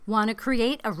Want to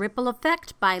create a ripple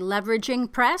effect by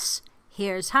leveraging press?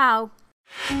 Here's how.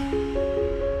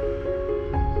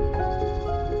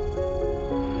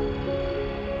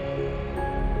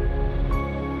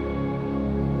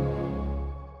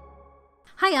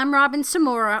 Hi, I'm Robin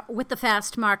Samora with the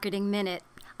Fast Marketing Minute.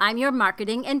 I'm your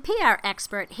marketing and PR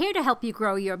expert, here to help you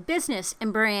grow your business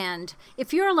and brand.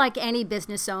 If you're like any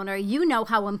business owner, you know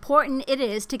how important it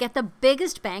is to get the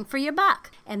biggest bang for your buck.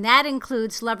 And that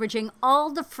includes leveraging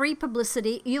all the free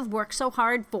publicity you've worked so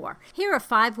hard for. Here are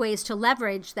 5 ways to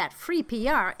leverage that free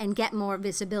PR and get more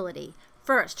visibility.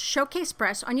 First, showcase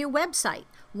press on your website.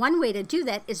 One way to do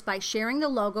that is by sharing the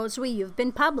logos where you've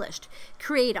been published.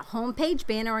 Create a homepage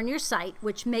banner on your site,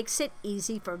 which makes it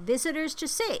easy for visitors to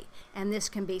see. And this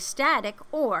can be static,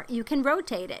 or you can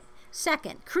rotate it.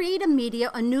 Second, create a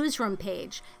media or newsroom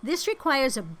page. This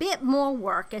requires a bit more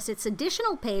work as it's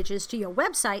additional pages to your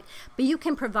website, but you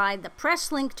can provide the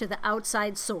press link to the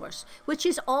outside source, which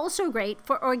is also great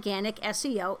for organic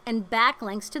SEO and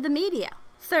backlinks to the media.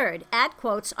 Third, add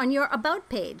quotes on your About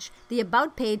page. The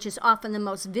About page is often the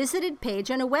most visited page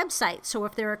on a website, so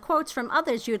if there are quotes from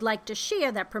others you'd like to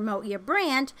share that promote your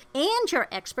brand and your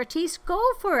expertise, go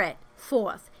for it.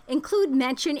 Fourth, include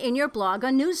mention in your blog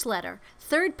or newsletter.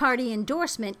 Third-party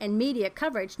endorsement and media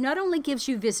coverage not only gives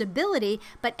you visibility,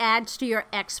 but adds to your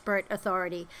expert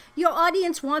authority. Your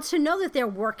audience wants to know that they're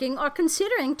working or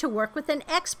considering to work with an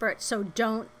expert, so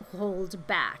don't hold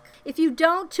back. If you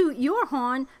don't toot your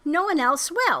horn, no one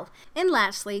else will. And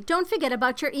lastly, don't forget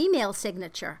about your email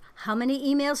signature. How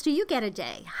many emails do you get a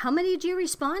day? How many do you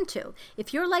respond to?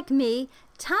 If you're like me,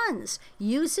 tons.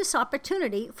 Use this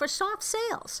opportunity for soft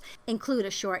sales. Include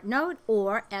a short note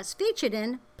or, as featured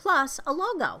in, plus a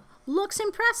logo. Looks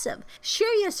impressive.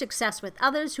 Share your success with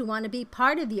others who want to be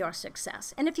part of your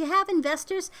success. And if you have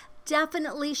investors,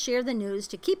 definitely share the news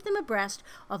to keep them abreast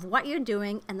of what you're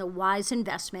doing and the wise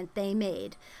investment they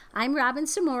made. I'm Robin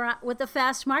Samora with the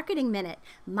Fast Marketing Minute.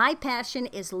 My passion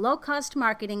is low-cost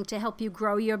marketing to help you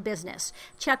grow your business.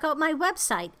 Check out my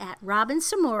website at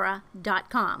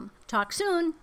robinsamora.com. Talk soon.